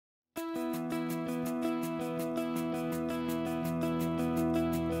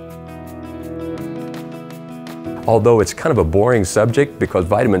although it's kind of a boring subject because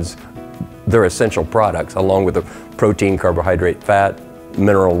vitamins, they're essential products along with the protein, carbohydrate, fat,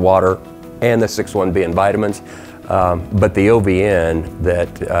 mineral, water, and the sixth one being vitamins. But the OVN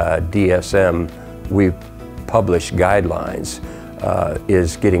that DSM, we publish guidelines,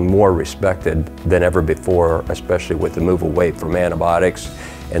 is getting more respected than ever before, especially with the move away from antibiotics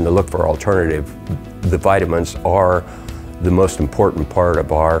and the look for alternative. The vitamins are the most important part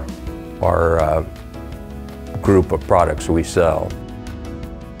of our group of products we sell.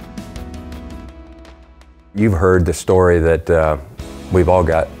 You've heard the story that we've all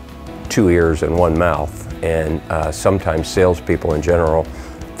got two ears and one mouth, and sometimes salespeople in general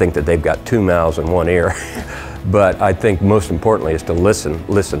think that they've got two mouths and one ear. But I think most importantly is to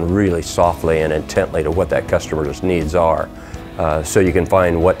listen really softly and intently to what that customer's needs are. So you can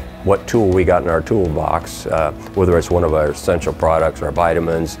find what tool we got in our toolbox, whether it's one of our essential products, our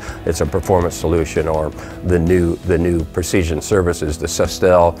vitamins, it's a performance solution, or the new precision services, the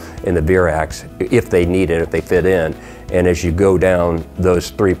Sustel and the Virax, if they need it, if they fit in. And as you go down those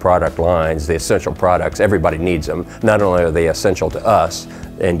three product lines, the essential products, everybody needs them. Not only are they essential to us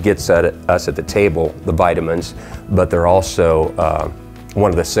and gets us at the table, the vitamins, but they're also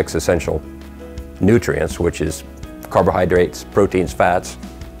one of the 6 essential nutrients, which is carbohydrates, proteins, fats,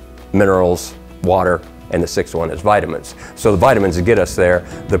 minerals, water, and the 6th one is vitamins. So the vitamins get us there.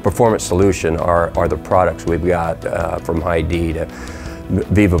 The performance solution are the products we've got from High D to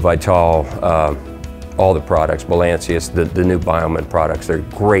Viva Vital, all the products, Balancius, the new Biomin products. They're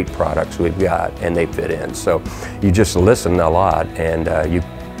great products we've got, and they fit in. So you just listen a lot, and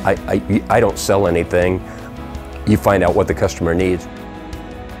I don't sell anything. You find out what the customer needs.